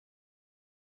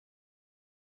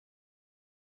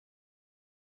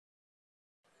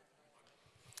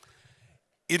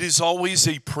It is always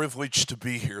a privilege to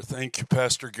be here. Thank you,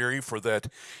 Pastor Gary, for that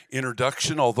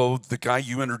introduction, although the guy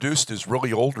you introduced is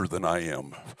really older than I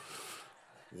am.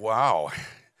 Wow.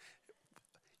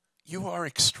 You are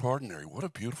extraordinary. What a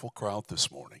beautiful crowd this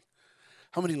morning.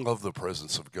 How many love the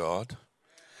presence of God?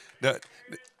 Now,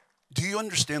 do you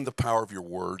understand the power of your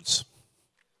words?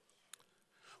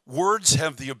 Words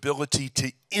have the ability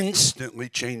to instantly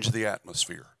change the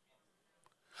atmosphere.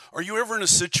 Are you ever in a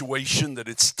situation that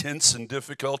it's tense and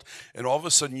difficult, and all of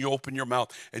a sudden you open your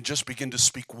mouth and just begin to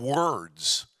speak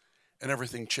words, and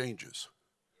everything changes?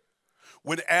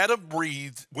 When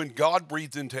God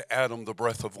breathed into Adam the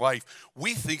breath of life,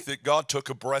 we think that God took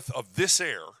a breath of this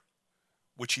air,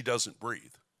 which he doesn't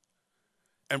breathe,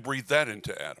 and breathed that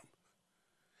into Adam.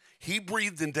 He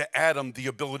breathed into Adam the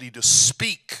ability to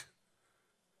speak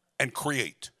and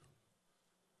create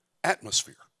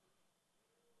atmosphere.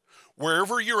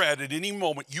 Wherever you're at any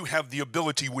moment, you have the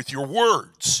ability with your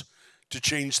words to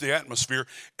change the atmosphere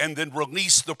and then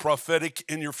release the prophetic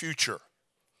in your future.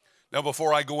 Now,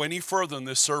 before I go any further in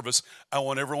this service, I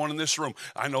want everyone in this room,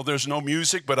 I know there's no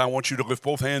music, but I want you to lift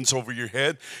both hands over your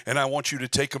head, and I want you to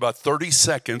take about 30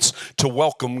 seconds to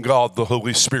welcome God, the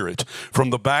Holy Spirit. From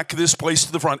the back of this place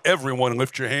to the front, everyone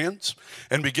lift your hands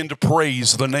and begin to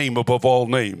praise the name above all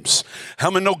names. How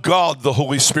many know God, the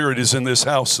Holy Spirit, is in this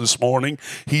house this morning?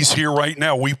 He's here right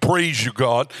now. We praise you,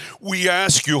 God. We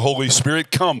ask you, Holy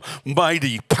Spirit, come,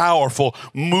 mighty, powerful,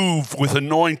 move with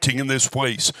anointing in this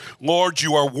place. Lord,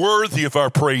 you are worthy of our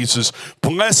praises.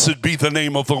 Blessed be the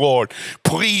name of the Lord.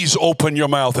 Please open your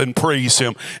mouth and praise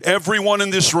him. Everyone in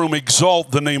this room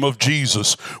exalt the name of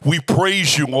Jesus. We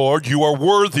praise you, Lord. You are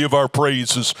worthy of our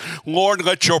praises. Lord,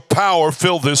 let your power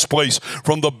fill this place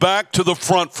from the back to the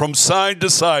front, from side to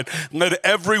side. Let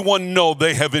everyone know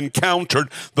they have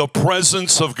encountered the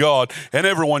presence of God. And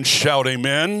everyone shout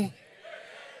amen.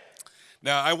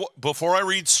 Now, before I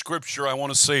read scripture, I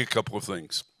want to say a couple of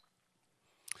things.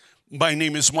 My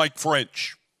name is Mikel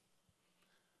French.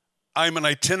 I'm an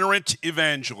itinerant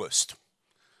evangelist.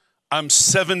 I'm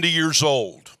 70 years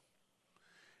old,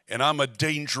 and I'm a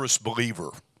dangerous believer.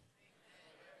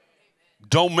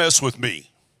 Don't mess with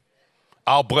me.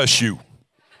 I'll bless you.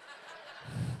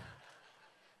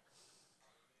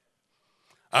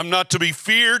 I'm not to be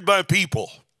feared by people,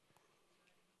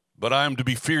 but I am to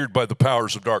be feared by the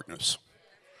powers of darkness.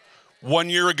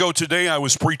 1 year ago today, I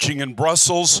was preaching in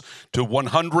Brussels to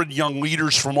 100 young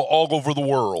leaders from all over the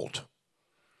world,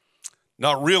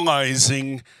 not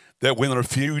realizing that within a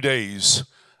few days,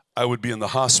 I would be in the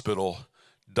hospital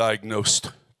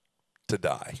diagnosed to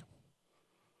die.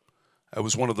 I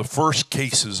was one of the first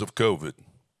cases of COVID.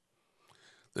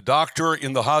 The doctor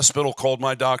in the hospital called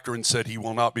my doctor and said he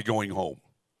will not be going home.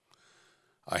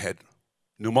 I had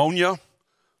pneumonia,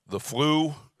 the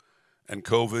flu, and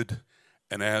COVID,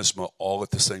 and asthma all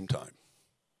at the same time.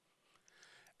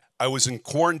 I was in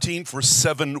quarantine for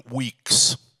 7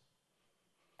 weeks.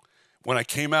 When I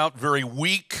came out very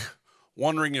weak,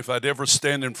 wondering if I'd ever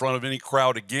stand in front of any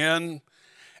crowd again,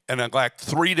 and I lacked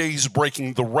 3 days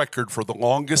breaking the record for the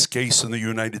longest case in the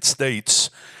United States,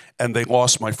 and they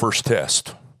lost my first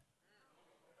test.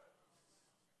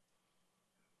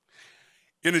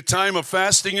 In a time of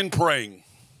fasting and praying,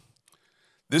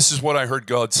 this is what I heard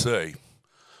God say.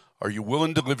 Are you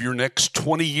willing to live your next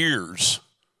 20 years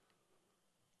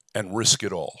and risk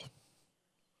it all?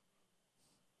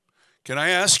 Can I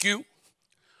ask you?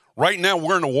 Right now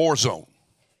we're in a war zone.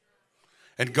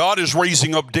 And God is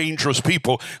raising up dangerous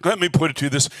people. Let me put it to you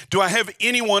this. Do I have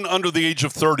anyone under the age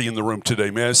of 30 in the room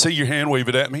today? May I see your hand, wave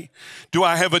it at me? Do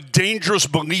I have a dangerous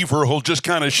believer who'll just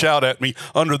kind of shout at me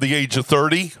under the age of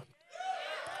 30?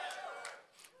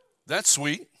 That's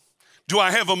sweet. Do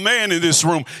I have a man in this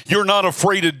room? You're not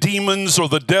afraid of demons or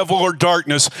the devil or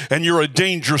darkness, and you're a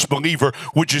dangerous believer.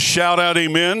 Would you shout out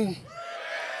amen?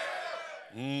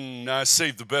 I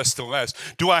saved the best to last.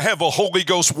 Do I have a Holy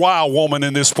Ghost wow woman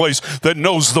in this place that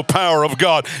knows the power of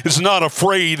God, is not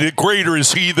afraid that greater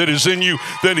is he that is in you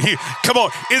than he? Come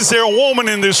on, is there a woman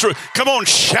in this room? Come on,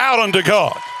 shout unto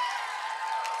God.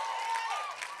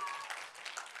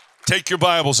 Take your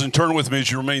Bibles and turn with me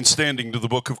as you remain standing to the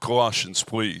book of Colossians,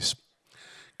 please.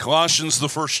 Colossians, the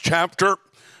first chapter,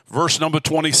 verse number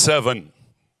 27.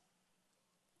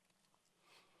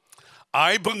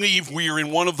 I believe we are in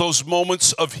one of those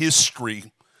moments of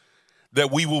history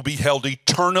that we will be held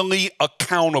eternally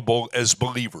accountable as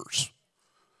believers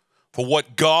for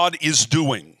what God is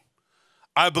doing.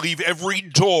 I believe every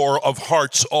door of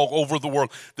hearts all over the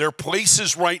world. There are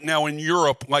places right now in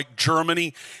Europe like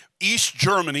Germany. East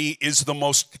Germany is the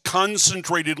most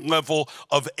concentrated level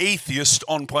of atheists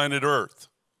on planet Earth.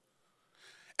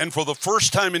 And for the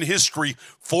first time in history,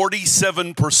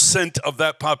 47% of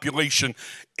that population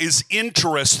is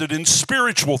interested in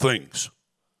spiritual things.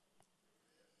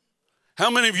 How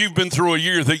many of you have been through a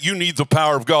year that you need the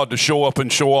power of God to show up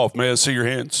and show off? May I see your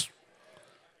hands?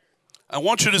 I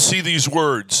want you to see these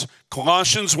words.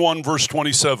 Colossians 1, verse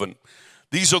 27.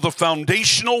 These are the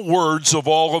foundational words of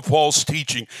all of Paul's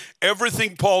teaching.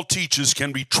 Everything Paul teaches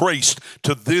can be traced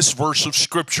to this verse of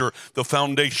Scripture, the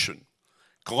foundation.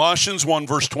 Colossians 1,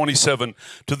 verse 27.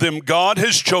 To them God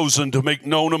has chosen to make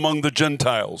known among the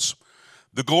Gentiles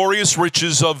the glorious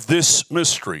riches of this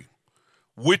mystery,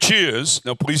 which is,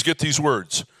 now please get these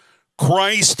words,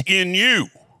 Christ in you,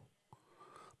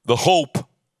 the hope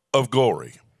of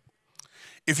glory.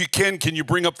 If you can you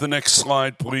bring up the next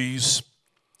slide, please?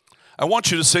 I want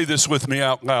you to say this with me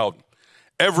out loud.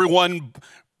 Everyone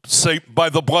say, by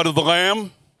the blood of the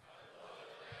Lamb,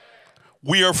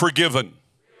 we are forgiven.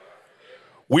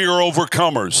 We are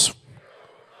overcomers.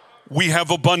 We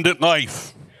have abundant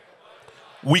life.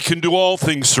 We can do all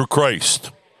things through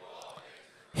Christ.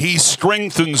 He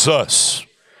strengthens us.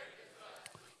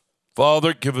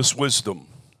 Father, give us wisdom.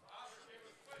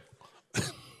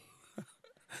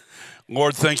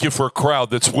 Lord, thank you for a crowd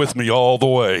that's with me all the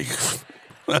way.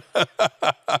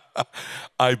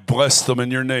 I bless them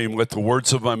in your name. Let the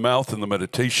words of my mouth and the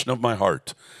meditation of my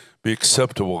heart be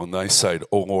acceptable in thy sight,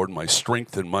 O Lord, my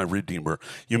strength and my Redeemer.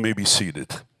 You may be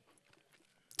seated.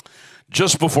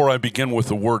 Just before I begin with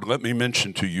the word, let me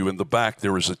mention to you in the back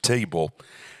there is a table,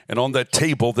 and on that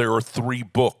table there are 3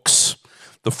 books.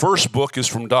 The first book is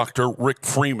from Dr. Rick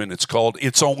Freeman. It's called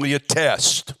It's Only a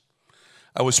Test.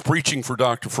 I was preaching for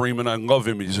Dr. Freeman. I love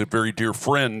him. He's a very dear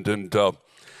friend, and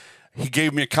he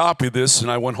gave me a copy of this, and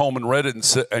I went home and read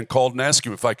it and called and asked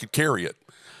him if I could carry it.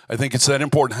 I think it's that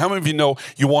important. How many of you know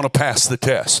you want to pass the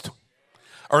test?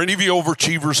 Are any of you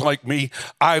overachievers like me?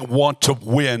 I want to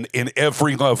win in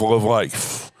every level of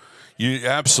life.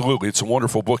 Absolutely. It's a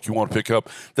wonderful book you want to pick up.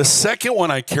 The second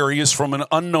one I carry is from an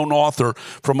unknown author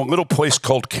from a little place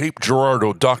called Cape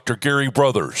Girardeau, Dr. Gary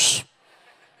Brothers.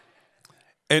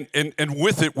 And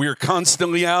with it, we are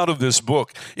constantly out of this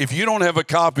book. If you don't have a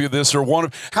copy of this or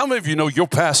how many of you know your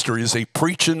pastor is a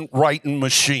preaching, writing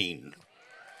machine?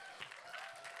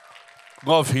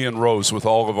 Love he and Rose with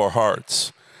all of our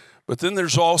hearts. But then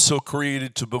there's also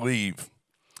Created to Believe.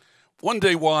 One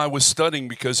day while I was studying,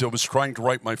 because I was trying to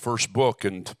write my first book,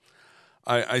 and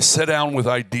I sat down with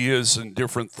ideas and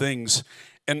different things,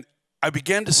 and I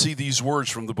began to see these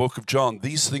words from the book of John.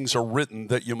 These things are written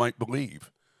that you might believe.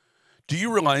 Do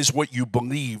you realize what you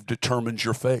believe determines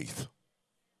your faith?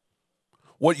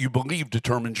 What you believe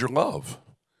determines your love.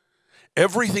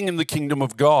 Everything in the kingdom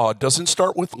of God doesn't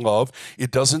start with love.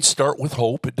 It doesn't start with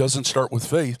hope. It doesn't start with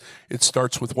faith. It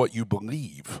starts with what you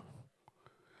believe.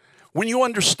 When you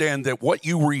understand that what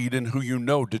you read and who you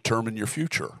know determine your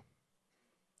future.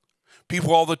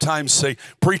 People all the time say,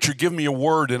 preacher, give me a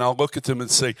word, and I'll look at them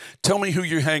and say, tell me who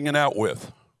you're hanging out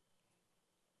with.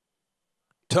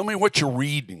 Tell me what you're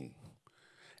reading.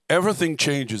 Everything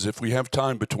changes. If we have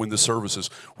time between the services,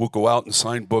 we'll go out and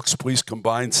sign books. Please come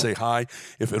by and say hi,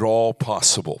 if at all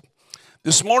possible.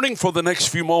 This morning, for the next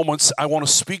few moments, I want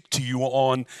to speak to you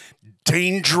on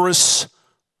dangerous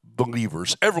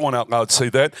believers. Everyone out loud say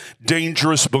that.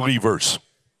 Dangerous believers.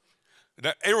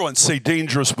 Now, everyone say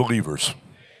dangerous believers.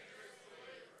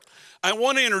 I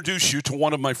want to introduce you to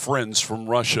one of my friends from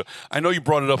Russia. I know you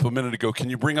brought it up a minute ago. Can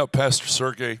you bring up Pastor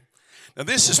Sergey? Now,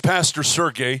 this is Pastor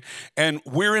Sergey, and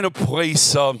we're in a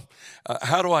place,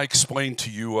 how do I explain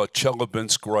to you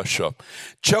Chelyabinsk, Russia?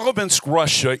 Chelyabinsk,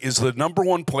 Russia is the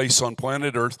 #1 place on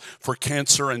planet Earth for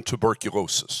cancer and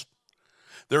tuberculosis.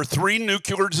 There are 3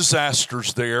 nuclear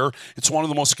disasters there. It's one of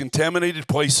the most contaminated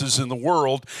places in the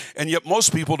world, and yet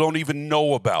most people don't even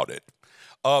know about it.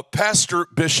 Pastor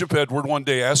Bishop Edward one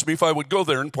day asked me if I would go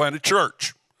there and plant a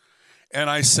church. And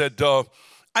I said,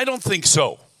 I don't think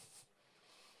so.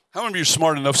 How many of you are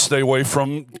smart enough to stay away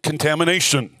from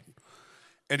contamination?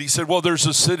 And he said, well, there's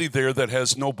a city there that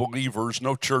has no believers,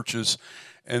 no churches,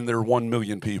 and there are 1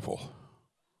 million people.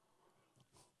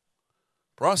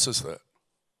 Process that.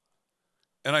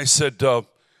 And I said, well,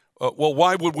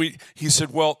 why would we? He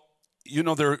said, well, you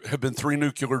know, there have been 3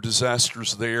 nuclear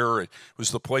disasters there. It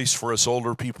was the place for us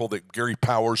older people that Gary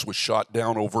Powers was shot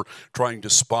down over trying to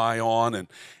spy on.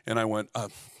 And I went,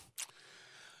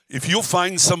 if you'll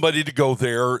find somebody to go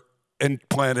there and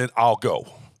plant it, I'll go.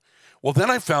 Well, then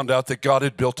I found out that God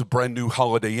had built a brand new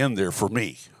Holiday Inn there for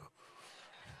me.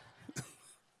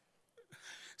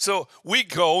 So we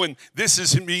go, and this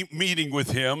is me meeting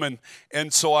with him, and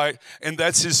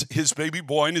that's his baby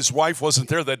boy, and his wife wasn't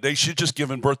there that day. She'd just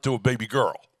given birth to a baby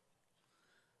girl.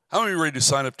 How many are ready to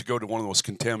sign up to go to one of the most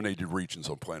contaminated regions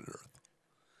on planet Earth?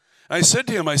 And I said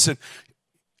to him, I said,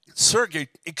 Sergey,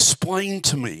 explain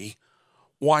to me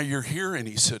why you're here. And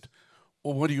he said,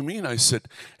 well, what do you mean? I said,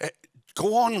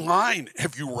 go online.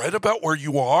 Have you read about where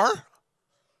you are?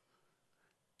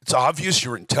 It's obvious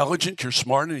you're intelligent, you're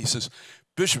smart. And he says,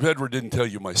 Bishop Edward didn't tell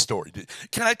you my story.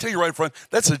 Can I tell you right front?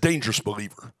 That's a dangerous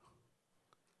believer.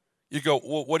 You go,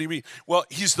 well, what do you mean? Well,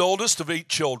 he's the oldest of 8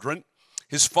 children.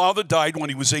 His father died when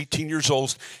he was 18 years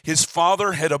old. His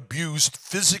father had abused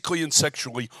physically and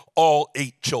sexually all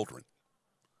 8 children.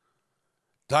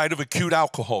 Died of acute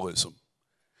alcoholism.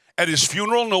 At his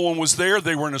funeral, no one was there.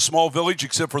 They were in a small village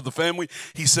except for the family.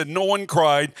 He said no one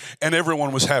cried, and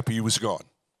everyone was happy he was gone.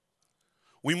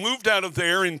 We moved out of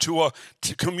there into a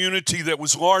community that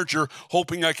was larger,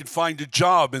 hoping I could find a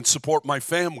job and support my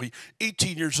family,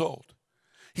 18 years old.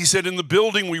 He said in the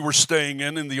building we were staying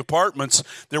in the apartments,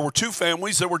 there were 2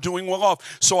 families that were doing well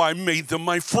off, so I made them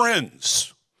my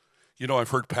friends. You know,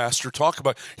 I've heard Pastor talk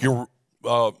about your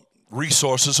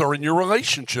resources are in your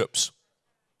relationships.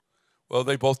 Well,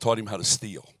 they both taught him how to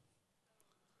steal.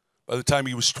 By the time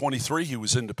he was 23, he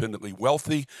was independently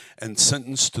wealthy and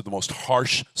sentenced to the most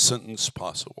harsh sentence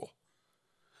possible.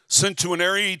 Sent to an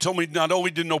area, he told me not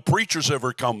only did no preachers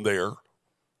ever come there,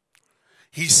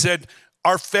 he said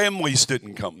our families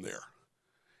didn't come there.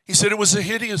 He said it was a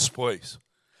hideous place.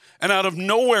 And out of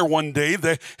nowhere one day,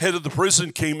 the head of the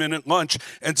prison came in at lunch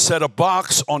and set a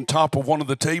box on top of one of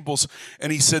the tables.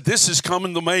 And he said, this has come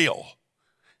in the mail.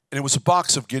 And it was a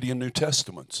box of Gideon New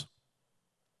Testaments.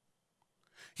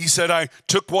 He said, I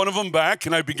took one of them back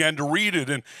and I began to read it.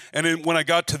 And then when I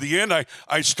got to the end,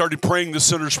 I started praying the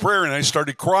sinner's prayer and I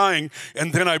started crying.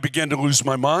 And then I began to lose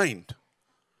my mind.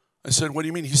 I said, what do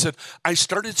you mean? He said, I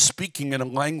started speaking in a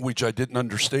language I didn't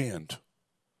understand.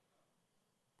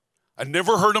 I'd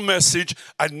never heard a message.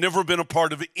 I'd never been a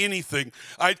part of anything.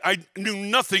 I knew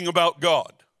nothing about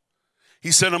God. He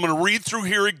said, I'm going to read through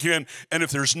here again, and if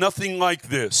there's nothing like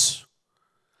this,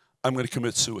 I'm going to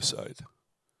commit suicide.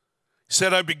 He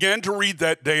said, I began to read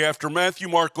that day after Matthew,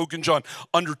 Mark, Luke, and John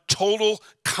under total,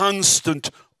 constant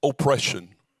oppression.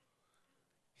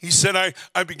 He said,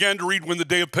 I began to read when the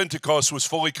day of Pentecost was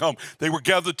fully come. They were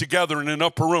gathered together in an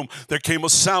upper room. There came a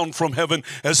sound from heaven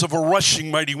as of a rushing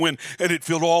mighty wind, and it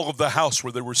filled all of the house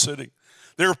where they were sitting.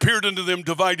 There appeared unto them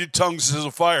divided tongues as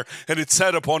of fire, and it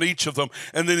sat upon each of them.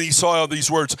 And then he saw these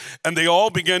words, and they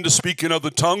all began to speak in other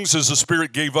tongues as the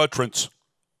Spirit gave utterance.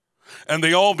 And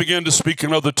they all began to speak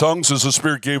in other tongues as the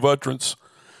Spirit gave utterance.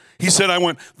 He said, I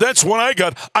went, that's what I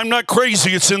got. I'm not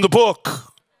crazy. It's in the book.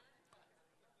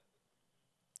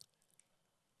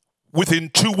 Within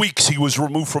 2 weeks, he was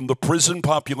removed from the prison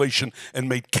population and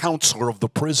made counselor of the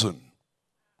prison.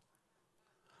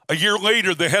 A year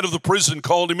later, the head of the prison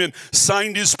called him in,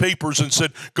 signed his papers, and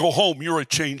said, go home, you're a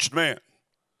changed man.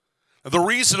 Now, the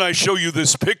reason I show you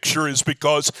this picture is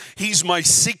because he's my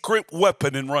secret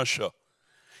weapon in Russia.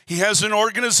 He has an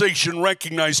organization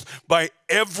recognized by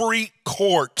every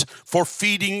court for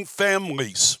feeding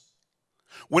families.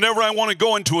 Whenever I want to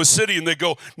go into a city and they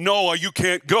go, no, you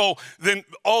can't go, then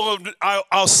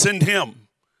I'll send him.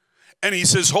 And he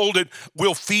says, hold it,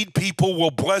 we'll feed people,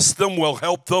 we'll bless them, we'll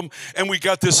help them. And we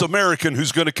got this American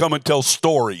who's going to come and tell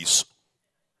stories.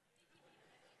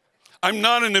 I'm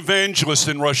not an evangelist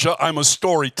in Russia, I'm a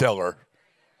storyteller.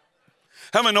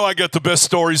 How many know I got the best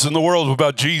stories in the world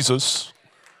about Jesus?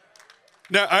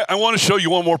 Now, I want to show you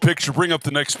one more picture. Bring up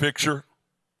the next picture.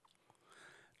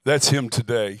 That's him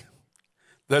today.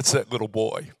 That's that little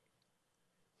boy.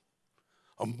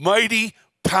 A mighty,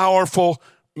 powerful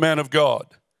man of God.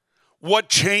 What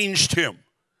changed him?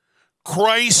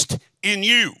 Christ in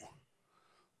you,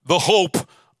 the hope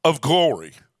of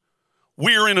glory.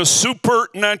 We're in a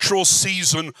supernatural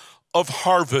season of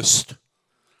harvest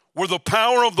where the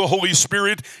power of the Holy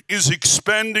Spirit is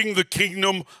expanding the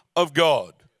kingdom of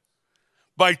God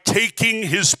by taking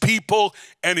his people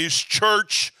and his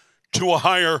church to a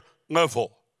higher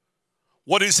level.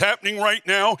 What is happening right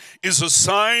now is a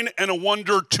sign and a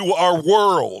wonder to our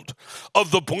world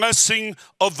of the blessing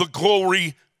of the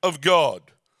glory of God.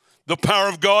 The power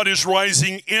of God is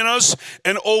rising in us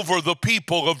and over the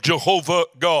people of Jehovah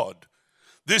God.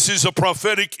 This is a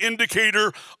prophetic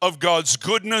indicator of God's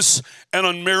goodness and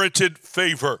unmerited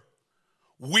favor.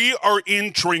 We are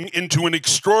entering into an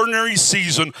extraordinary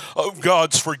season of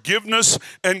God's forgiveness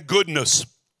and goodness.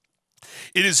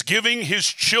 It is giving his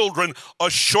children a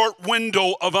short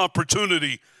window of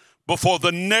opportunity before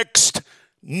the next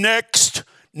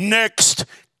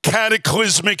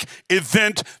cataclysmic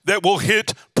event that will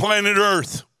hit planet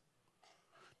Earth.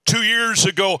 2 years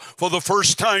ago, for the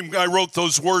first time, I wrote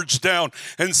those words down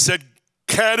and said,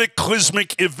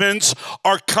 cataclysmic events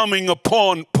are coming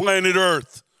upon planet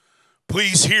Earth.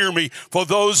 Please hear me. For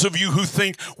those of you who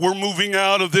think we're moving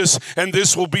out of this and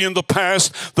this will be in the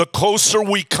past, the closer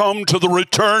we come to the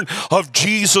return of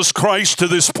Jesus Christ to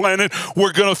this planet,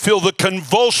 we're going to feel the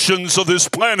convulsions of this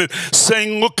planet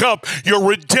saying, look up, your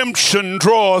redemption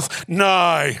draweth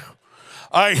nigh.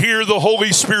 I hear the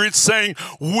Holy Spirit saying,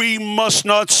 we must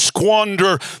not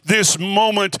squander this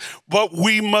moment, but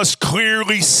we must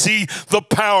clearly see the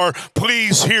power.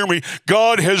 Please hear me.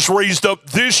 God has raised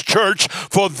up this church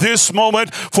for this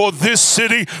moment, for this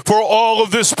city, for all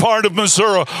of this part of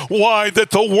Missouri. Why?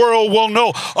 That the world will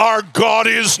know our God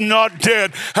is not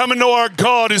dead. How many know our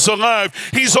God is alive?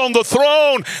 He's on the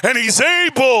throne and He's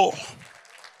able.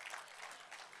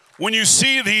 When you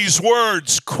see these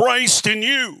words, Christ in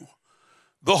you,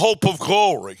 the hope of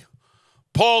glory,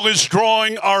 Paul is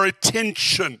drawing our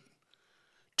attention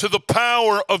to the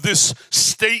power of this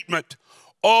statement.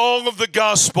 All of the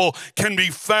gospel can be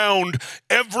found,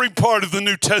 every part of the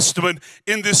New Testament,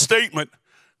 in this statement.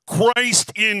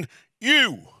 Christ in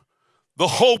you, the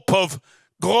hope of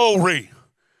glory.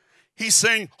 He's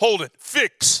saying, hold it,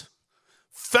 fix,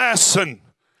 fasten,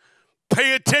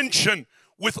 pay attention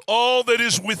with all that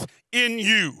is within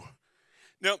you.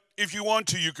 Now, if you want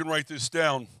to, you can write this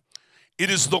down. It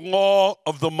is the law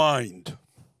of the mind.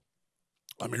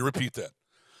 Let me repeat that.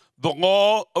 The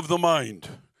law of the mind.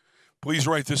 Please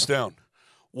write this down.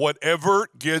 Whatever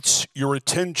gets your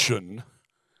attention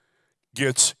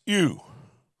gets you.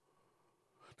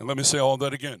 And let me say all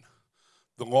that again.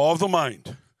 The law of the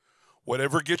mind.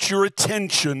 Whatever gets your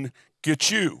attention gets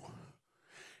you.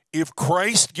 If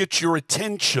Christ gets your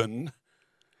attention,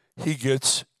 He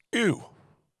gets you.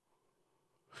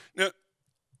 Now,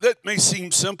 that may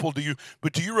seem simple to you,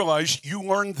 but do you realize you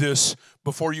learned this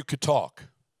before you could talk?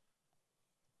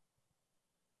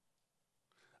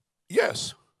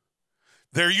 Yes.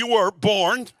 There you were,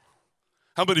 born.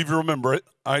 How many of you remember it?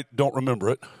 I don't remember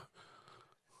it.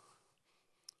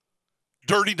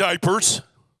 Dirty diapers,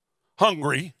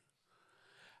 hungry.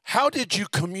 How did you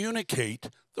communicate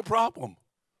the problem?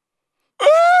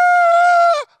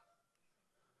 Ah!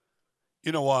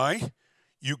 You know why?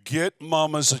 You get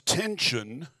mama's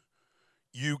attention,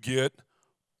 you get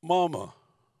mama.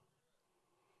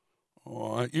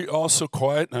 Oh, you're all so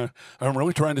quiet, and I'm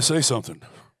really trying to say something.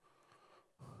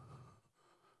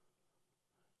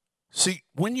 See,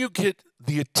 when you get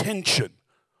the attention,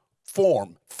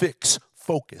 form, fix,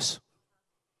 focus.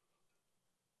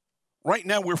 Right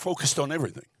now we're focused on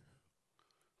everything.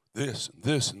 This and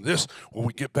this and this. Will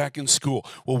we get back in school?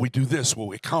 Will we do this? Will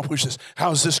we accomplish this?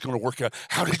 How's this going to work out?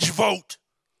 How did you vote?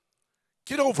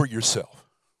 Get over yourself.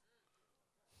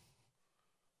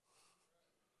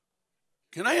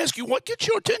 Can I ask you, what gets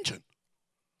your attention?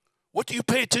 What do you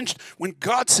pay attention? When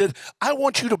God said, I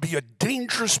want you to be a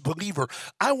dangerous believer.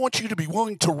 I want you to be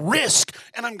willing to risk.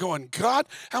 And I'm going, God,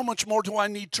 how much more do I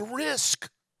need to risk?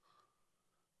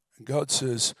 And God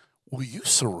says, will you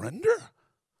surrender?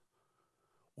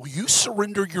 Will you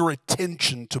surrender your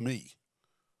attention to me?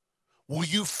 Will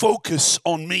you focus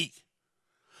on me?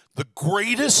 The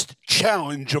greatest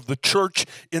challenge of the church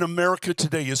in America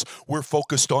today is we're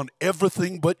focused on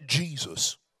everything but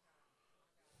Jesus.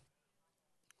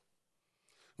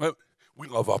 Well, we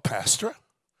love our pastor.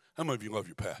 How many of you love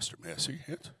your pastor? May I see your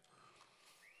hands?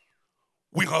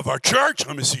 We love our church.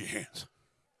 Let me see your hands.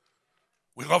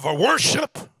 We love our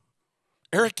worship.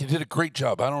 Eric, you did a great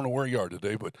job. I don't know where you are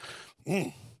today, but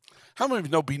how many of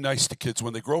you know be nice to kids?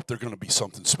 When they grow up, they're going to be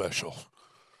something special.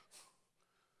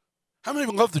 How many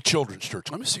of you love the children's church?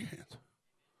 Let me see your hands.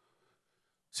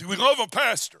 See, we love our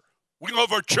pastor. We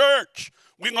love our church.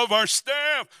 We love our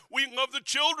staff. We love the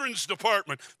children's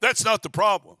department. That's not the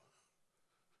problem.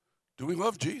 Do we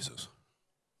love Jesus?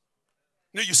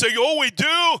 Now you say, oh, we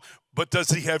do, but does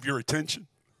He have your attention?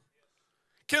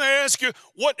 Can I ask you,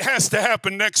 what has to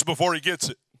happen next before He gets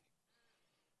it?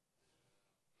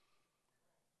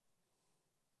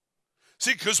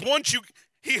 See, because once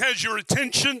He has your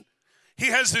attention, He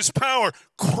has this power.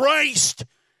 Christ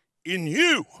in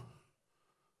you,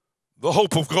 the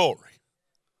hope of glory.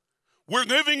 We're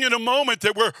living in a moment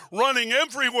that we're running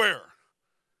everywhere.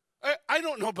 I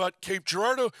don't know about Cape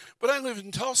Girardeau, but I live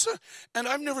in Tulsa, and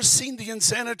I've never seen the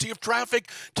insanity of traffic.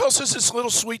 Tulsa's this little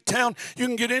sweet town. You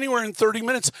can get anywhere in 30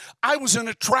 minutes. I was in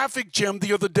a traffic jam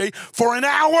the other day for an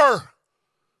hour.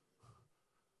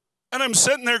 And I'm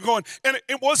sitting there going, and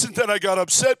it wasn't that I got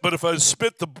upset, but if I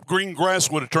spit, the green grass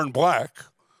would have turned black.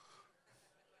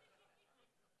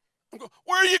 I'm going,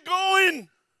 where are you going?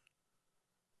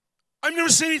 I've never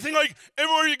seen anything like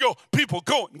everywhere you go, people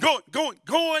going.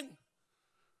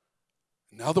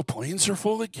 Now the planes are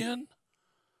full again.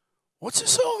 What's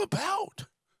this all about?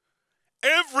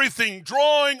 Everything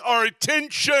drawing our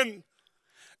attention.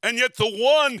 And yet the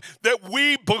one that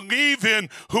we believe in,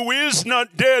 who is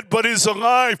not dead but is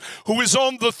alive, who is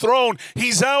on the throne,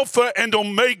 he's Alpha and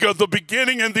Omega, the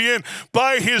beginning and the end.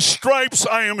 By his stripes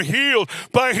I am healed.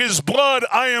 By his blood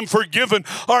I am forgiven.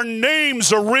 Our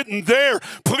names are written there.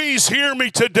 Please hear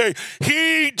me today.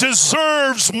 He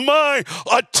deserves my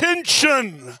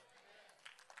attention.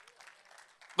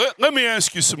 Let me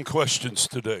ask you some questions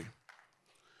today.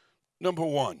 Number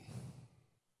one.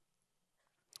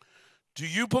 Do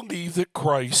you believe that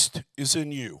Christ is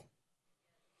in you?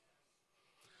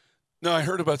 Now, I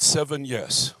heard about 7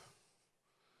 yes.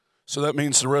 So that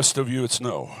means the rest of you, it's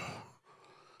no.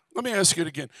 Let me ask it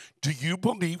again. Do you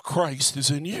believe Christ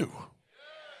is in you?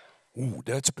 Ooh,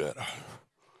 that's better.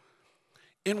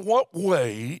 In what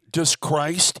way does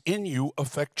Christ in you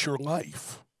affect your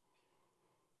life?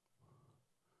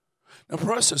 Now,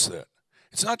 process that.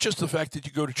 It's not just the fact that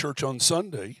you go to church on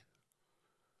Sunday.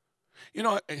 You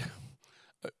know,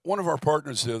 one of our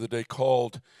partners the other day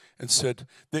called and said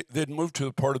they'd moved to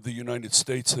a part of the United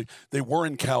States. They were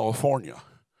in California.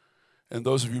 And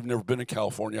those of you who've never been in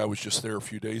California, I was just there a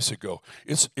few days ago.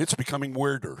 It's becoming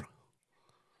weirder.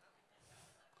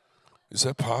 Is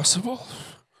that possible?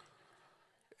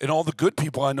 And all the good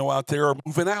people I know out there are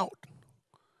moving out.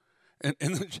 And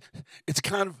it's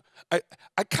kind of,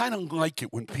 I kind of like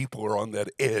it when people are on that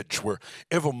edge where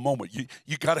every moment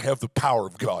you got to have the power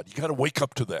of God. You got to wake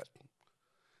up to that.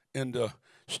 And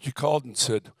she called and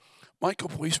said, Michael,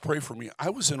 please pray for me. I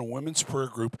was in a women's prayer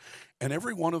group, and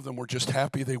every one of them were just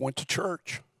happy they went to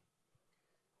church.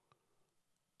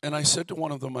 And I said to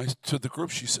one of them, to the group,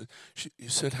 she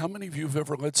said, how many of you have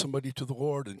ever led somebody to the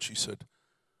Lord? And she said,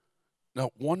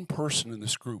 not one person in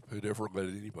this group had ever led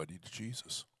anybody to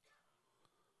Jesus.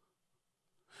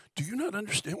 Do you not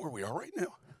understand where we are right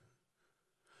now?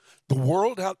 The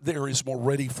world out there is more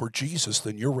ready for Jesus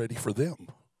than you're ready for them.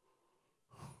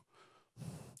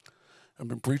 I've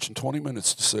been preaching 20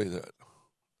 minutes to say that.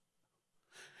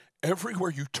 Everywhere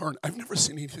you turn, I've never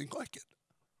seen anything like it.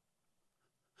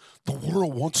 The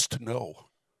world wants to know.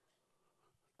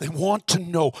 They want to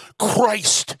know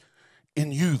Christ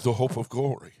in you, the hope of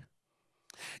glory.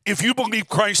 If you believe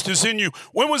Christ is in you,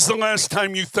 when was the last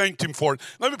time you thanked him for it?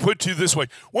 Let me put it to you this way.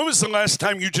 When was the last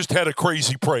time you just had a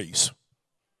crazy praise?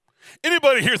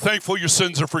 Anybody here thankful your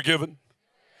sins are forgiven?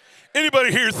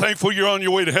 Anybody here thankful you're on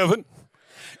your way to heaven?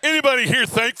 Anybody here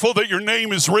thankful that your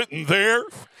name is written there?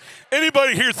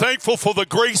 Anybody here thankful for the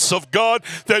grace of God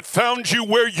that found you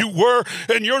where you were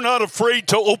and you're not afraid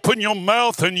to open your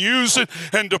mouth and use it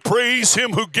and to praise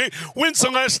him who gave? When's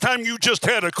the last time you just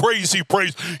had a crazy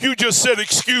praise? You just said,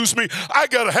 excuse me, I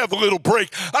got to have a little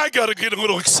break. I got to get a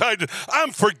little excited. I'm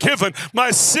forgiven.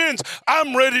 My sins,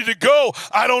 I'm ready to go.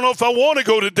 I don't know if I want to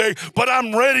go today, but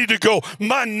I'm ready to go.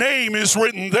 My name is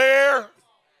written there.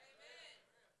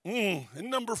 And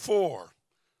number 4.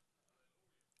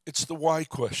 It's the why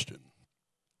question.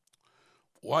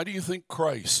 Why do you think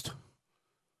Christ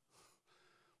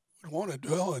would want to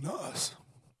dwell in us?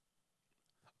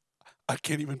 I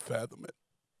can't even fathom it.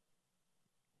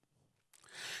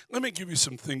 Let me give you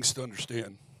some things to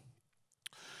understand.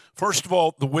 First of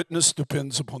all, the witness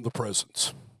depends upon the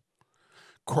presence.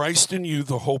 Christ in you,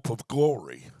 the hope of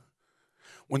glory.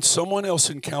 When someone else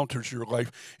encounters your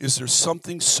life, is there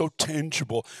something so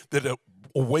tangible that it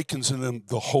awakens in them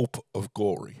the hope of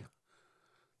glory?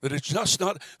 That it's just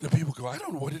not that people go, I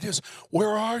don't know what it is. Where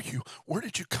are you? Where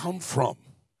did you come from?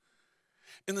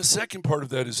 And the second part of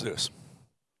that is this.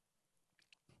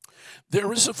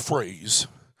 There is a phrase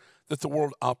that the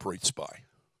world operates by.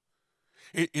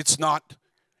 It's not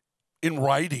in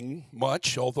writing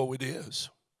much, although it is.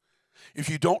 If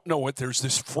you don't know it, there's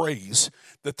this phrase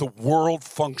that the world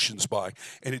functions by,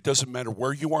 and it doesn't matter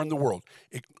where you are in the world,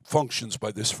 it functions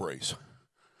by this phrase.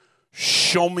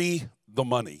 Show me the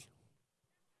money.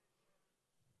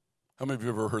 How many of you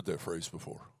have ever heard that phrase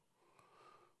before?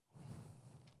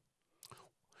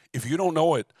 If you don't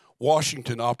know it,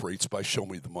 Washington operates by show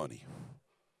me the money.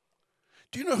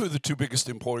 Do you know who the 2 biggest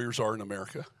employers are in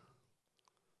America?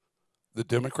 The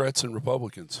Democrats and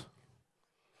Republicans.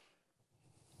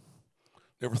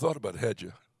 Never thought about it, had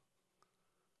you?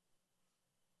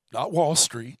 Not Wall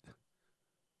Street.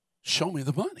 Show me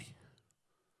the money.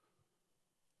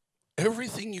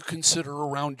 Everything you consider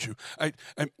around you.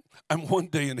 I'm one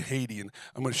day in Haiti, and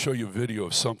I'm going to show you a video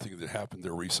of something that happened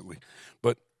there recently.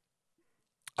 But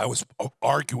I was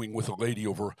arguing with a lady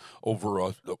over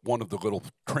one of the little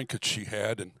trinkets she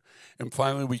had, and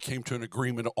finally we came to an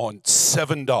agreement on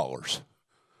 $7.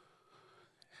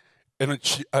 And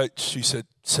she said,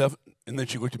 7, and then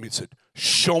she looked at me and said,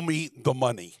 Show me the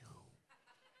money.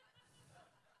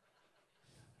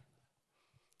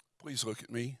 Please look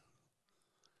at me.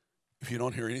 If you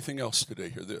don't hear anything else today,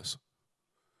 hear this.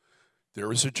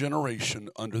 There is a generation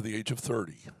under the age of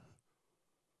 30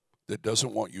 that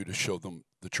doesn't want you to show them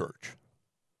the church.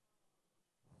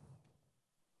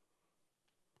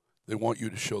 They want you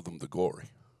to show them the glory.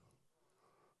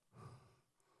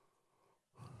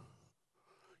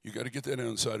 You got to get that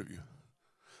inside of you.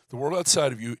 The world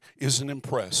outside of you isn't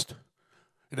impressed.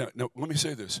 Now, let me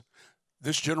say this.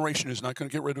 This generation is not going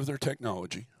to get rid of their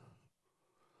technology.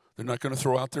 They're not going to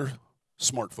throw out their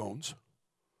smartphones.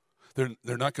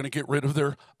 They're not going to get rid of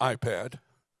their iPad.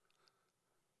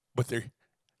 But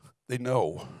they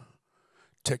know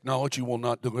technology will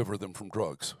not deliver them from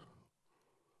drugs.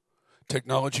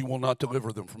 Technology will not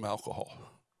deliver them from alcohol.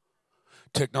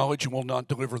 Technology will not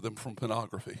deliver them from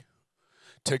pornography.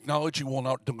 Technology will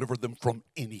not deliver them from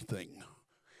anything.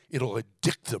 It'll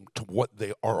addict them to what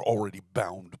they are already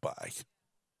bound by.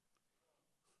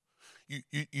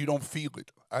 You don't feel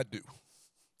it. I do.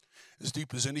 As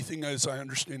deep as anything as I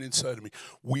understand inside of me.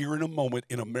 We're in a moment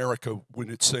in America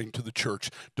when it's saying to the church,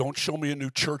 don't show me a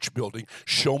new church building.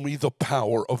 Show me the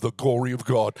power of the glory of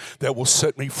God that will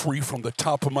set me free from the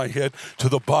top of my head to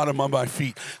the bottom of my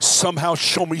feet. Somehow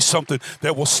show me something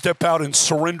that will step out and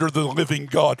surrender to the living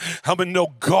God. How many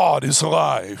know God is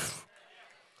alive?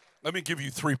 Let me give you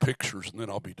 3 pictures and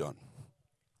then I'll be done.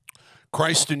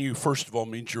 Christ in you, first of all,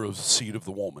 means you're of the seed of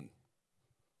the woman.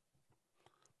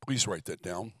 Please write that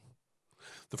down.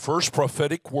 The first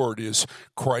prophetic word is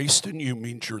Christ in you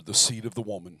means you're the seed of the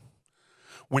woman.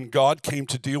 When God came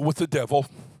to deal with the devil,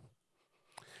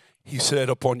 he said,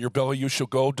 upon your belly you shall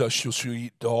go, dust you shall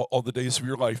eat all the days of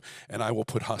your life, and I will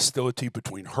put hostility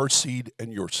between her seed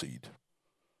and your seed.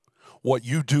 What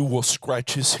you do will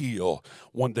scratch his heel.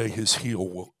 One day his heel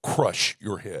will crush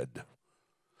your head.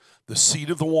 The seed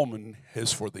of the woman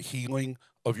is for the healing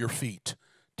of your feet,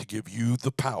 to give you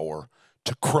the power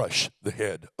to crush the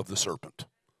head of the serpent.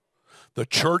 The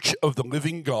church of the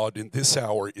living God in this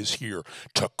hour is here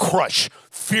to crush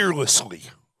fearlessly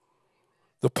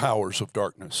the powers of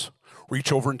darkness.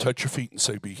 Reach over and touch your feet and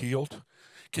say, be healed.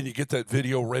 Can you get that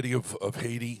video ready of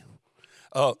Haiti?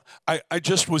 I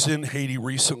just was in Haiti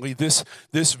recently. This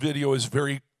video is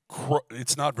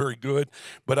it's not very good,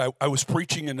 but I was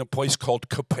preaching in a place called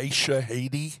Capacia,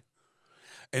 Haiti.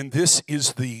 And this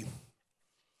is the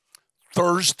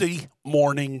Thursday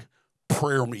morning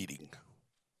prayer meeting.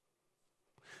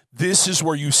 This is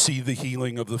where you see the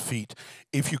healing of the feet.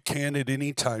 If you can at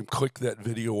any time, click that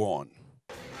video on.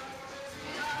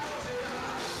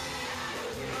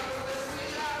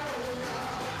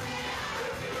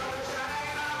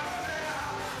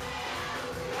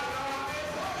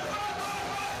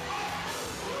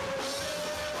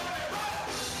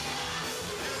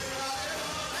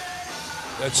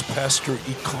 That's Pastor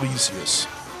Ecclesias.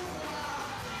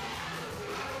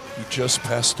 He just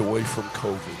passed away from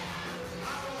COVID.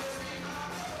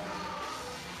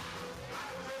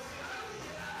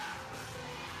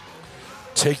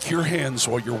 Take your hands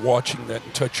while you're watching that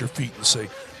and touch your feet and say,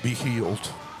 be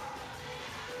healed.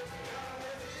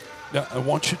 Now, I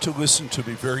want you to listen to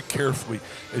me very carefully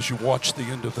as you watch the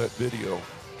end of that video.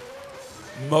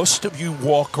 Most of you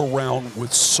walk around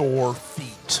with sore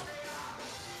feet.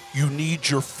 You need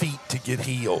your feet to get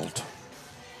healed.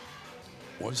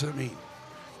 What does that mean?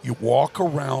 You walk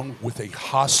around with a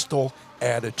hostile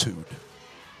attitude.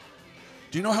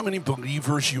 Do you know how many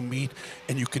believers you meet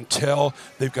and you can tell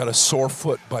they've got a sore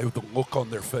foot by the look on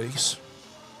their face?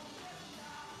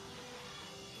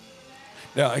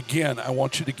 Now, again, I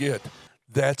want you to get,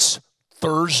 that's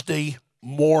Thursday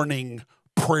morning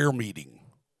prayer meeting.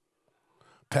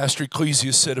 Pastor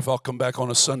Ecclesias said if I'll come back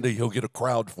on a Sunday, he'll get a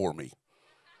crowd for me.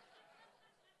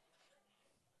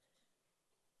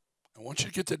 I want you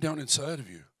to get that down inside of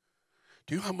you.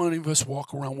 Do you know how many of us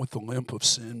walk around with the limp of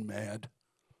sin mad?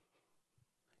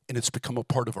 And it's become a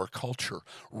part of our culture.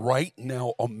 Right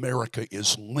now, America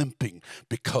is limping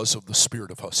because of the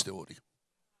spirit of hostility.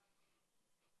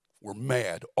 We're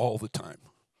mad all the time.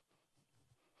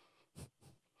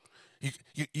 You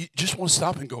just want to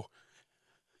stop and go,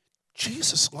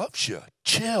 Jesus loves you.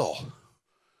 Chill.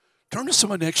 Turn to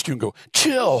someone next to you and go,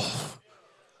 chill.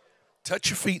 Touch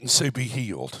your feet and say, be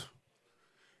healed.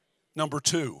 Number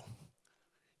 2,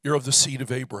 you're of the seed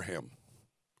of Abraham.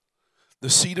 The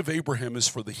seed of Abraham is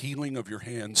for the healing of your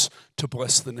hands to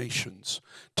bless the nations.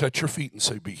 Touch your feet and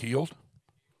say, be healed.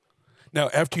 Now,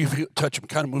 after you touch them,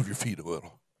 kind of move your feet a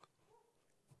little.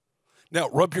 Now,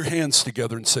 rub your hands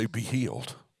together and say, be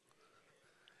healed.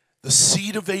 The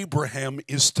seed of Abraham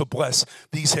is to bless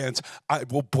these hands. I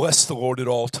will bless the Lord at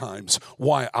all times.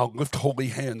 Why? I'll lift holy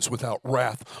hands without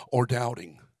wrath or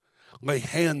doubting. Lay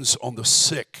hands on the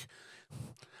sick.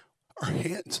 Our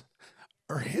hands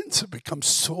have become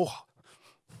so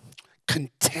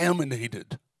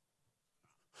contaminated.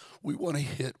 We want to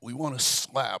hit, we want to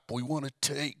slap, we want to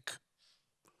take.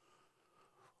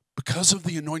 Because of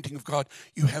the anointing of God,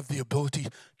 you have the ability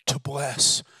to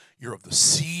bless. You're of the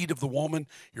seed of the woman,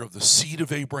 you're of the seed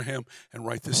of Abraham, and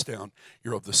write this down,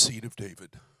 you're of the seed of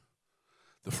David.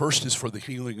 The first is for the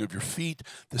healing of your feet,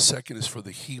 the second is for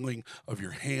the healing of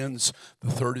your hands,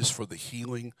 the third is for the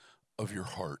healing of your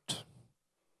heart.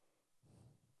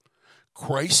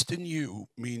 Christ in you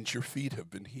means your feet have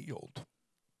been healed.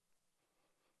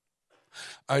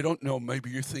 I don't know, maybe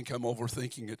you think I'm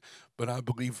overthinking it, but I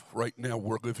believe right now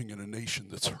we're living in a nation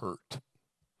that's hurt.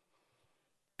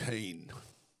 Pain.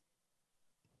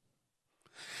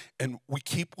 And we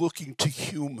keep looking to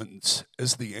humans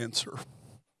as the answer,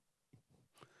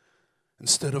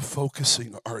 instead of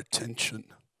focusing our attention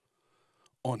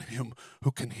on Him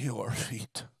who can heal our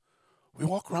feet. We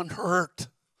walk around hurt,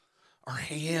 our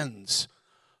hands,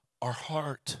 our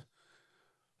heart.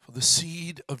 For the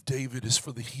seed of David is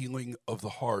for the healing of the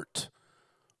heart,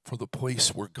 for the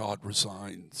place where God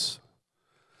resides.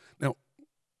 Now,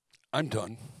 I'm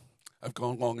done. I've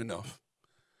gone long enough.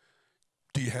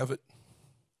 Do you have it?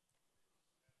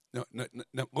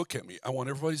 Now look at me. I want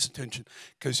everybody's attention,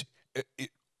 because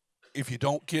if you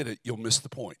don't get it, you'll miss the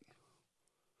point.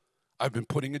 I've been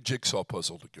putting a jigsaw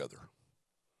puzzle together.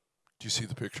 Do you see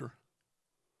the picture?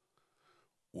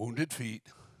 Wounded feet,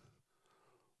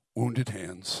 wounded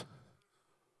hands,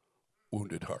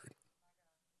 wounded heart.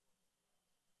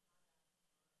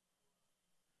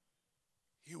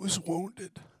 He was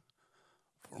wounded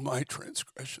for my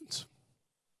transgressions.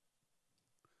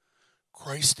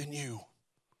 Christ in you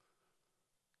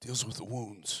deals with the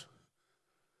wounds.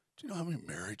 Do you know how many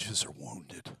marriages are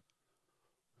wounded?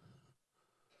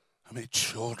 How many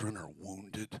children are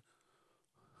wounded?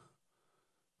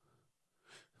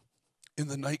 In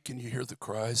the night, can you hear the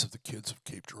cries of the kids of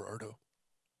Cape Girardeau?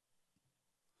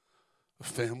 Of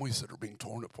families that are being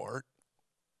torn apart?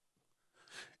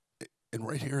 And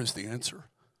right here is the answer.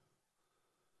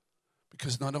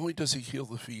 Because not only does He heal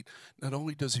the feet, not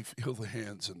only does He heal the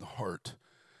hands and the heart,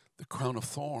 the crown of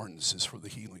thorns is for the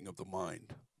healing of the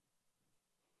mind.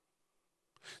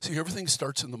 See, everything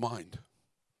starts in the mind.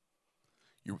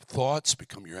 Your thoughts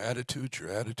become your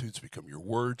attitudes become your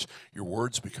words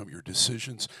become your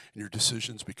decisions, and your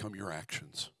decisions become your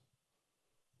actions.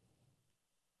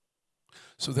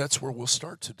 So that's where we'll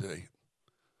start today.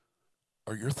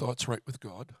 Are your thoughts right with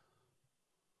God?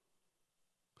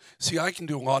 See, I can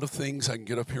do a lot of things. I can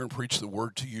get up here and preach the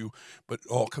word to you, but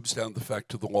it all comes down to the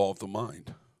fact of the law of the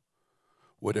mind.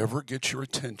 Whatever gets your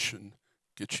attention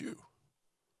gets you.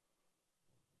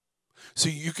 See,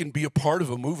 you can be a part of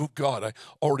a move of God. I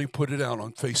already put it out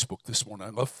on Facebook this morning. I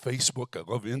love Facebook.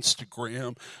 I love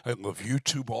Instagram. I love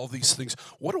YouTube, all these things.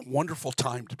 What a wonderful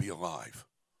time to be alive.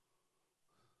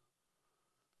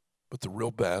 But the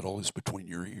real battle is between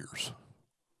your ears.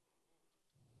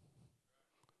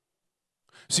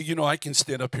 See, you know, I can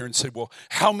stand up here and say, well,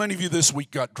 how many of you this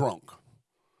week got drunk?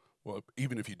 Well,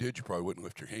 even if you did, you probably wouldn't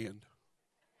lift your hand.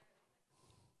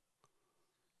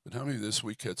 But how many of you this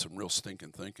week had some real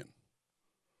stinking thinking?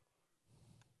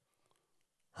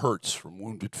 Hurts from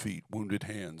wounded feet, wounded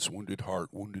hands, wounded heart,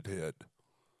 wounded head.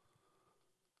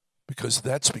 Because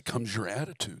that becomes your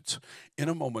attitudes. In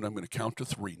a moment, I'm going to count to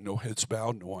 3. No heads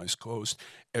bowed, no eyes closed.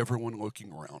 Everyone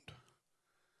looking around.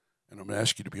 And I'm going to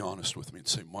ask you to be honest with me and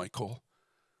say, Michael,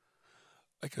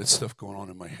 I got stuff going on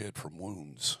in my head from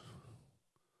wounds.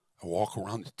 I walk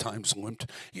around at times limped.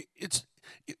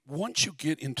 Once you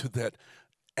get into that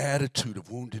attitude of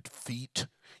wounded feet,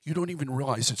 you don't even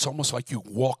realize it's almost like you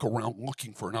walk around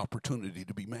looking for an opportunity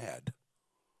to be mad.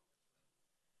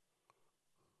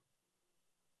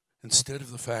 Instead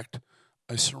of the fact,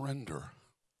 I surrender.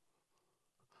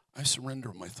 I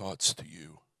surrender my thoughts to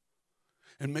you.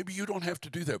 And maybe you don't have to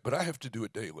do that, but I have to do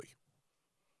it daily.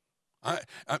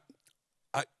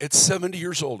 At 70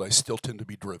 years old, I still tend to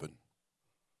be driven.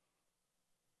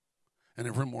 And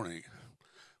every morning,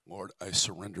 Lord, I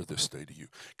surrender this day to you.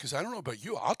 Because I don't know about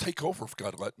you, I'll take over if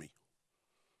God let me.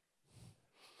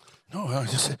 No,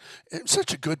 it's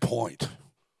such a good point.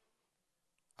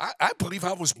 I believe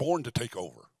I was born to take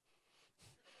over.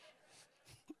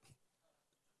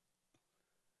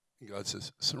 And God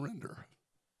says, surrender.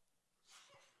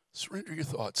 Surrender your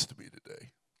thoughts to me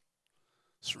today.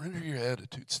 Surrender your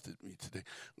attitudes to me today.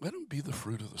 Let them be the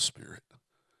fruit of the Spirit.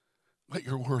 Let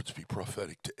your words be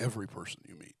prophetic to every person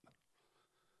you meet.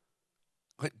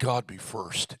 Let God be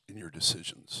first in your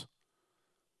decisions.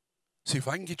 See, if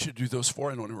I can get you to do those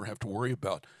four, I don't ever have to worry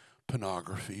about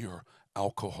pornography or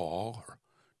alcohol or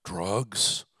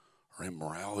drugs or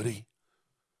immorality.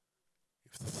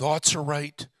 If the thoughts are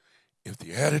right, if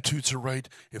the attitudes are right,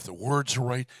 if the words are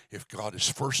right, if God is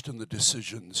first in the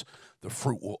decisions, the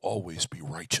fruit will always be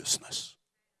righteousness.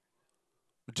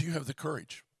 But do you have the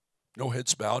courage? No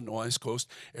heads bowed, no eyes closed,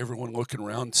 everyone looking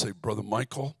around and say, Brother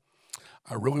Michael,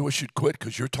 I really wish you'd quit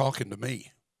because you're talking to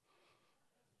me.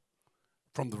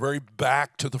 From the very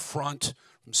back to the front,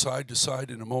 from side to side,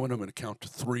 in a moment I'm going to count to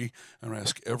three and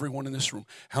ask everyone in this room,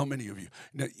 how many of you?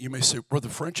 Now, you may say, Brother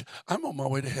French, I'm on my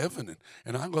way to heaven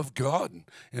and I love God,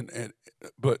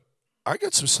 but I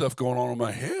got some stuff going on in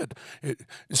my head.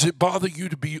 Does it bother you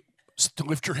to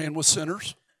lift your hand with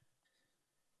sinners?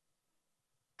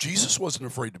 Jesus wasn't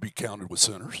afraid to be counted with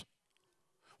sinners.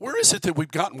 Where is it that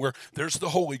we've gotten where there's the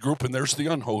holy group and there's the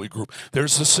unholy group?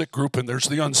 There's the sick group and there's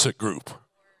the unsick group.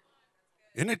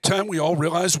 Isn't it time we all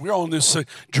realize we're on this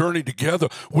journey together?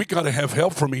 We got to have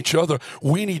help from each other.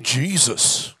 We need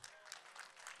Jesus.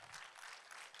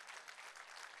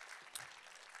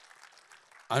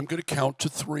 I'm going to count to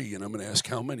three, and I'm going to ask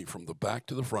how many from the back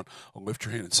to the front. I'll lift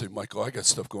your hand and say, Michael, I got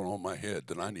stuff going on in my head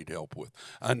that I need help with.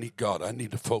 I need God. I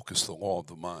need to focus the law of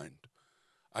the mind.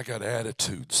 I got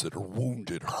attitudes that are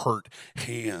wounded, hurt,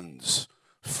 hands,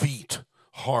 feet,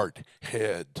 heart,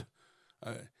 head,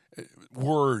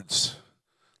 words.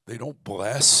 They don't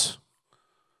bless.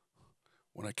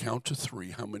 When I count to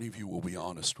three, how many of you will be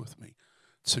honest with me?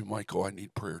 Say, Michael, I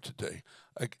need prayer today.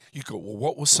 You go, well,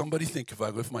 what will somebody think if I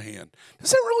lift my hand?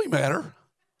 Does that really matter?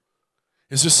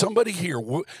 Is there somebody here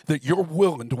that you're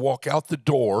willing to walk out the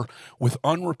door with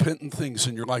unrepentant things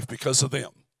in your life because of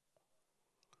them?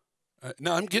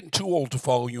 Now, I'm getting too old to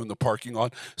follow you in the parking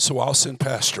lot, so I'll send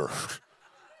Pastor.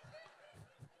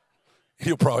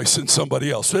 He'll probably send somebody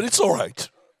else, but it's all right.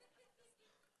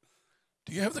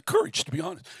 Do you have the courage to be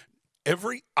honest?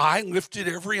 Every eye lifted,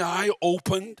 every eye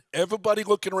opened, everybody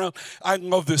looking around. I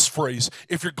love this phrase.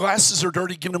 If your glasses are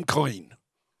dirty, get them clean.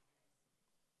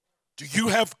 Do you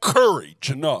have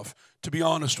courage enough to be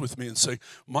honest with me and say,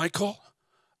 Michael,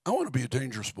 I want to be a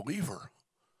dangerous believer.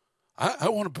 I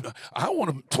want to,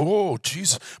 oh,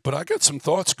 Jesus, but I got some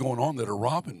thoughts going on that are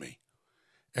robbing me.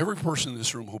 Every person in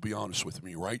this room will be honest with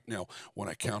me right now. When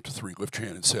I count to three, lift your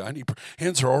hand and say,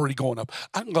 hands are already going up.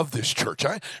 I love this church.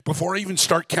 Before I even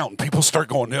start counting, people start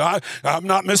going, I'm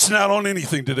not missing out on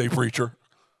anything today, preacher.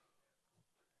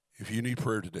 If you need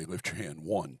prayer today, lift your hand.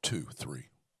 1, 2, 3.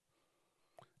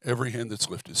 Every hand that's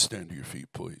lifted, stand to your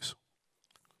feet, please.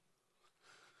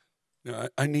 Now,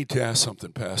 I need to ask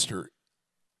something, Pastor.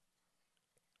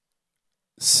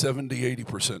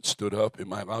 70-80% stood up.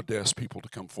 Am I allowed to ask people to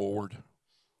come forward?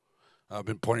 I've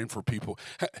been praying for people.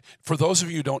 For those of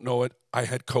you who don't know it, I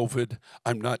had COVID.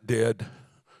 I'm not dead.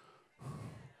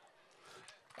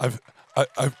 I've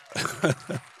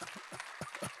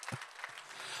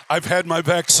had my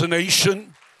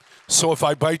vaccination, so if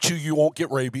I bite you, you won't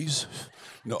get rabies.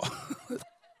 No.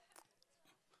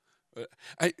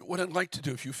 What I'd like to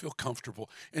do, if you feel comfortable,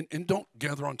 and don't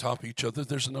gather on top of each other.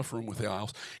 There's enough room with the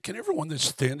aisles. Can everyone that's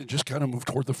standing just kind of move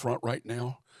toward the front right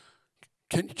now?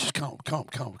 Can you just come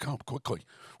quickly?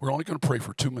 We're only going to pray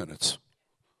for 2 minutes.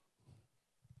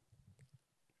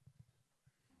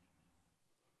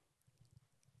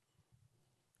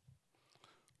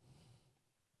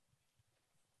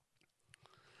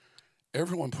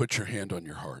 Everyone put your hand on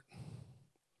your heart.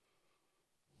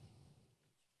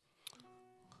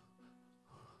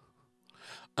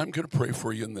 I'm going to pray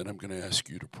for you, and then I'm going to ask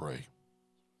you to pray.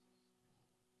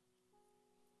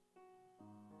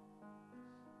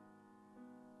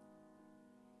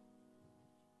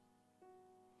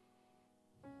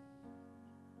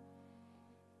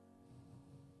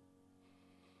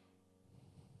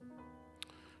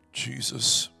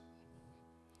 Jesus,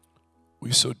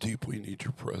 we so deeply need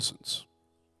your presence.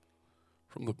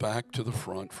 From the back to the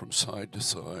front, from side to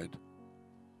side,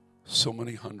 so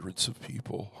many hundreds of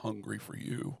people hungry for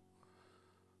you,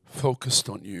 focused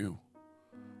on you.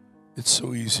 It's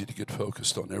so easy to get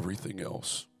focused on everything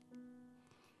else.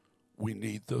 We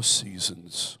need those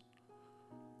seasons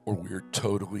where we're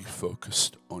totally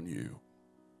focused on you.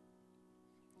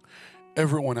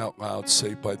 Everyone out loud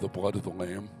say, by the blood of the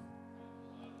Lamb,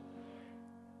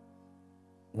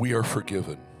 we are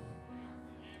forgiven.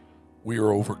 We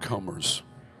are overcomers.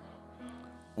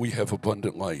 We have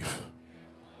abundant life.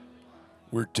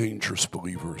 We're dangerous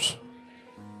believers.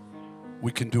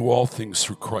 We can do all things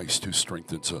through Christ who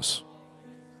strengthens us.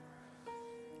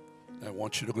 I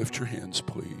want you to lift your hands,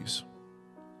 please.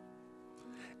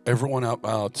 Everyone out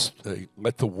loud say,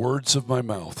 let the words of my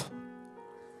mouth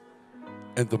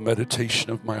and the meditation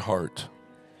of my heart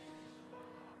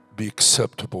be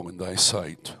acceptable in thy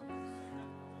sight.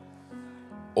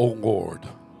 O Lord,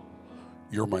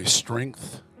 you're my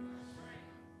strength,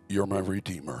 you're my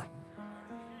Redeemer.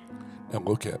 Now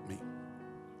look at me.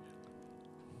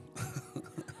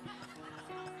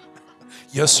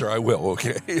 Yes, sir, I will,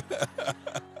 okay?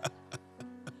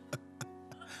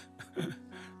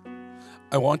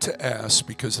 I want to ask,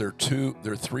 because there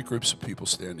are three groups of people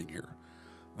standing here.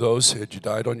 Those, had you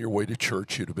died on your way to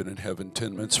church, you'd have been in heaven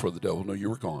 10 minutes before the devil knew you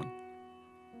were gone.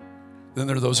 Then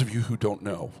there are those of you who don't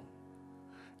know.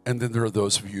 And then there are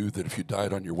those of you that if you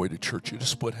died on your way to church, you'd have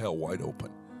split hell wide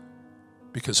open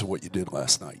because of what you did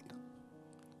last night,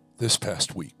 this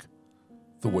past week,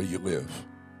 the way you live.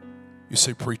 You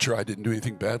say, preacher, I didn't do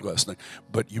anything bad last night,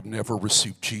 but you've never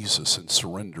received Jesus and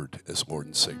surrendered as Lord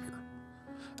and Savior.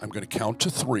 I'm going to count to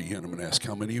 3, and I'm going to ask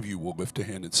how many of you will lift a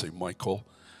hand and say, Michael,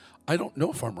 I don't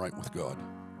know if I'm right with God.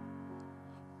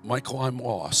 Michael, I'm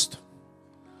lost.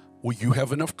 Will you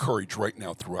have enough courage right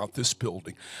now throughout this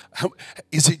building?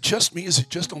 Is it just me? Is it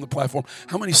just on the platform?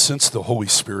 How many sense the Holy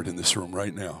Spirit in this room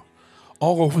right now?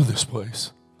 All over this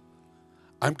place.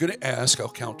 I'm going to ask, I'll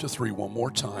count to 3 one more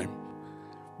time,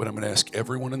 but I'm going to ask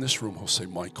everyone in this room who'll say,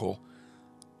 Michael,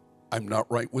 I'm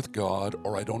not right with God,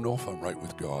 or I don't know if I'm right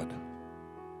with God,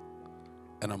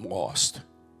 and I'm lost.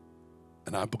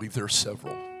 And I believe there are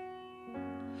several.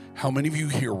 How many of you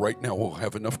here right now will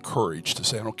have enough courage to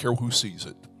say, I don't care who sees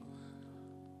it,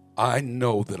 I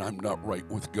know that I'm not right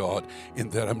with God, in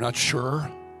that I'm not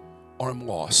sure or I'm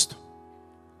lost.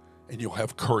 And you'll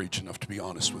have courage enough to be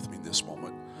honest with me in this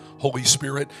moment. Holy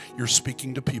Spirit, you're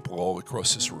speaking to people all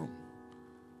across this room.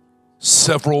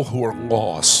 Several who are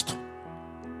lost,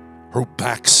 who are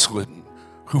backslidden,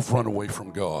 who've run away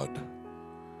from God.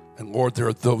 And Lord, there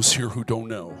are those here who don't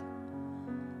know.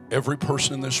 Every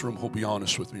person in this room will be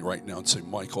honest with me right now and say,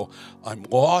 Michael, I'm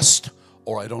lost,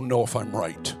 or I don't know if I'm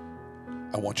right.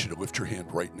 I want you to lift your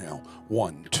hand right now.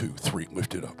 1, 2, 3,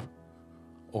 lift it up.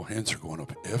 Oh, hands are going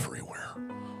up everywhere.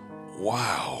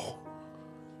 Wow.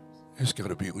 There's got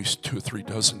to be at least 2 or 3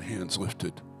 dozen hands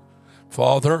lifted.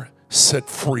 Father, set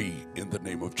free in the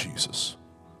name of Jesus.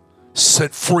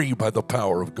 Set free by the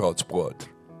power of God's blood.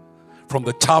 From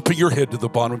the top of your head to the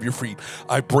bottom of your feet,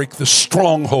 I break the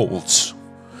strongholds.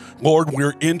 Lord,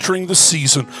 we're entering the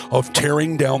season of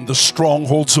tearing down the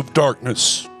strongholds of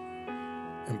darkness.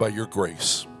 And by your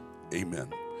grace,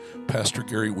 amen. Pastor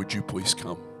Gary, would you please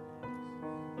come?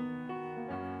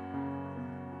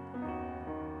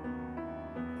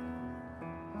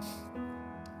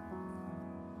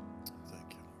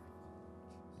 Thank you.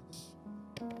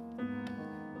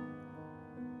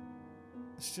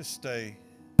 Let's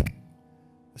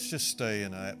just stay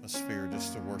in an atmosphere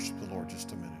just to worship the Lord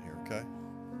just a minute here, okay?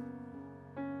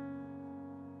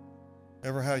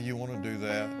 Ever how you want to do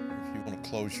that, if you want to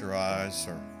close your eyes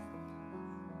or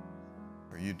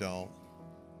you don't.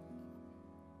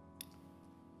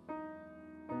 I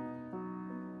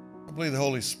believe the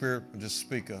Holy Spirit will just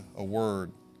speak a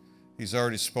word. He's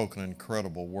already spoken an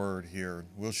incredible word here.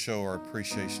 We'll show our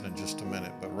appreciation in just a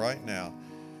minute. But right now,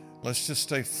 let's just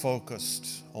stay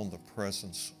focused on the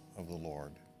presence of the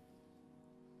Lord.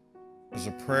 There's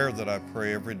a prayer that I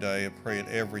pray every day. I pray it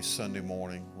every Sunday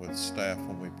morning with staff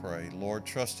when we pray. Lord,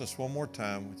 trust us one more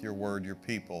time with your word, your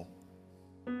people,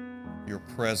 your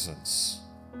presence,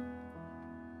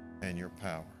 and your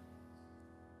power.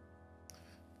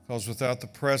 Because without the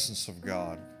presence of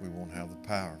God, we won't have the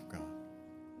power of God.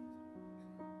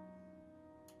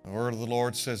 The word of the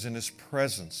Lord says, in his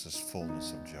presence is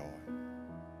fullness of joy.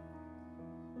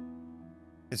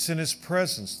 It's in his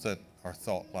presence that our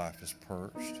thought life is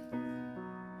purged.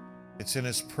 It's in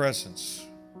his presence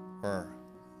where our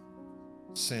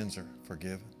sins are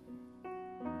forgiven.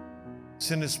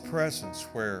 It's in his presence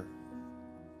where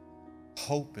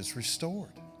hope is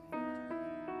restored,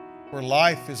 where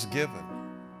life is given,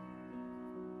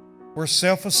 where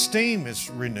self-esteem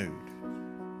is renewed.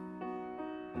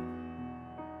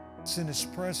 It's in his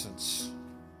presence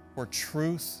where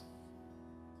truth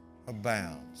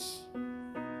abounds.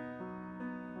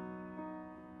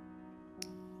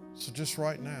 So just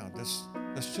right now, let's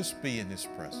just be in his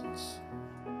presence.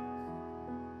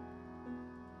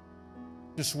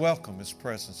 Just welcome his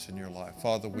presence in your life.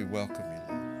 Father, we welcome you,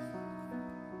 Lord.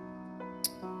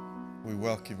 We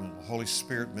welcome you. Holy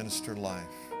Spirit, minister life.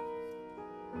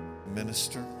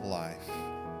 Minister life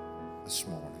this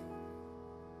morning.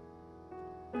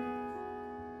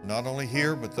 Not only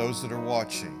here, but those that are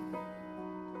watching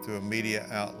through a media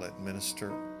outlet, minister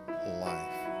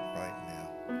life right now.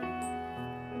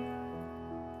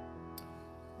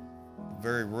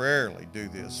 very rarely do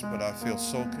this, but I feel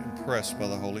so impressed by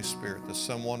the Holy Spirit that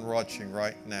someone watching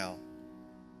right now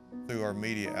through our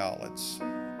media outlets,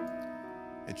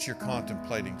 that you're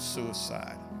contemplating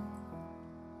suicide.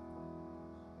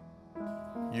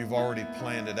 You've already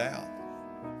planned it out.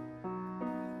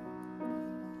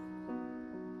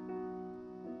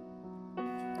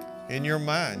 In your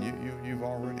mind, you've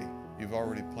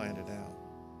already planned it out.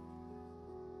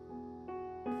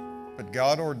 But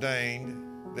God ordained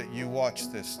that you watch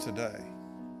this today.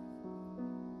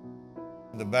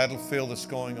 The battlefield that's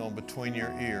going on between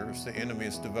your ears, the enemy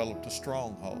has developed a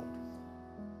stronghold.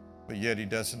 But yet he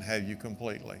doesn't have you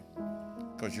completely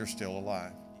because you're still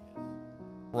alive.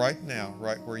 Right now,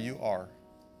 right where you are,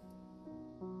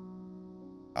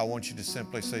 I want you to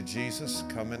simply say, Jesus,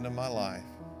 come into my life.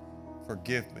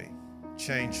 Forgive me,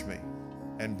 change me,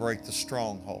 and break the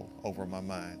stronghold over my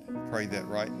mind. Pray that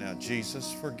right now.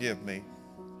 Jesus, forgive me.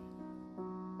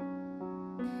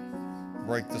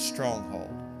 Break the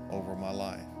stronghold over my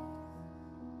life.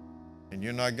 And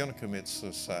you're not going to commit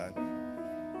suicide.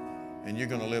 And you're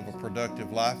going to live a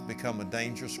productive life, become a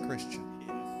dangerous Christian.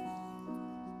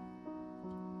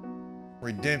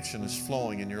 Redemption is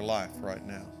flowing in your life right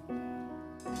now.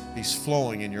 He's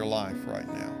flowing in your life right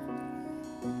now.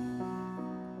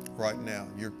 Right now,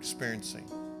 you're experiencing.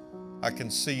 I can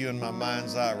see you in my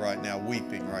mind's eye right now,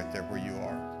 weeping right there where you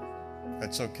are.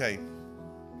 That's okay.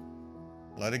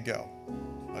 Let it go.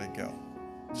 Let it go.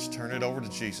 Just turn it over to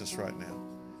Jesus right now.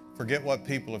 Forget what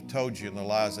people have told you and the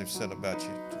lies they've said about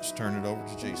you. Just turn it over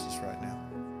to Jesus right now.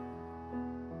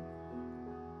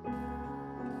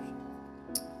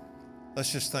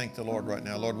 Let's just thank the Lord right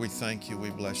now. Lord, we thank you.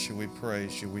 We bless you. We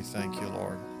praise you. We thank you,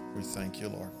 Lord. We thank you,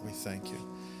 Lord. We thank you.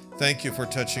 Thank you for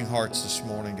touching hearts this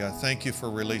morning, God. Thank you for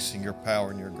releasing your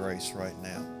power and your grace right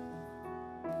now.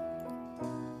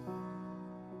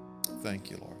 Thank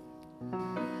you, Lord.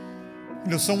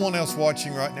 You know, someone else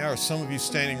watching right now, or some of you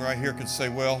standing right here could say,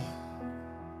 well,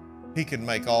 he could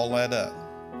make all that up.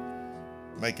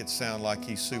 Make it sound like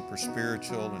he's super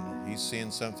spiritual and he's seeing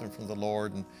something from the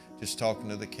Lord and just talking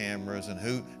to the cameras.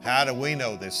 And how do we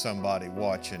know there's somebody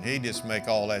watching? He just make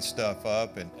all that stuff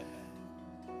up. And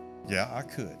yeah, I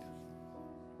could.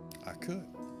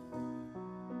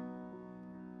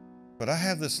 But I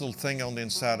have this little thing on the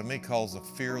inside of me called the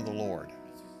fear of the Lord.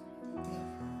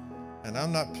 And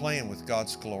I'm not playing with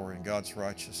God's glory and God's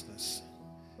righteousness.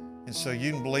 And so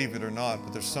you can believe it or not,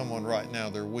 but there's someone right now,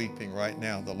 they're weeping right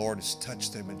now. The Lord has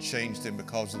touched them and changed them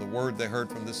because of the word they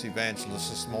heard from this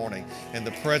evangelist this morning in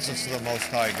the presence of the Most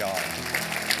High God.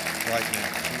 Right now.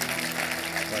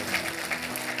 Right now.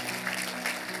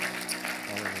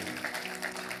 Hallelujah.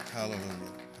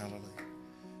 Hallelujah. Hallelujah.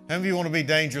 How many of you want to be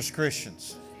dangerous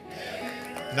Christians?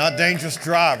 Not dangerous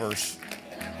drivers.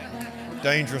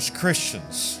 Dangerous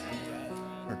Christians.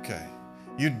 Okay.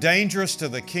 You're dangerous to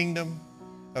the kingdom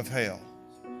of hell.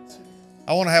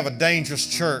 I want to have a dangerous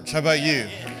church. How about you?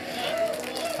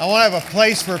 I want to have a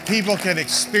place where people can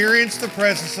experience the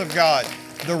presence of God,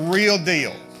 the real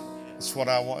deal. That's what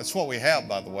I want. It's what we have,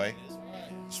 by the way.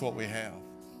 It's what we have.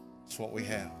 It's what we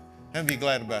have. How many of you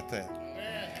glad about that?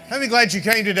 How many glad you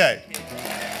came today?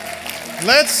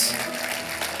 Let's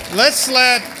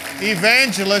let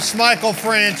evangelist Mikel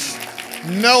French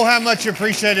know how much you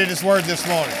appreciated his word this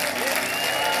morning.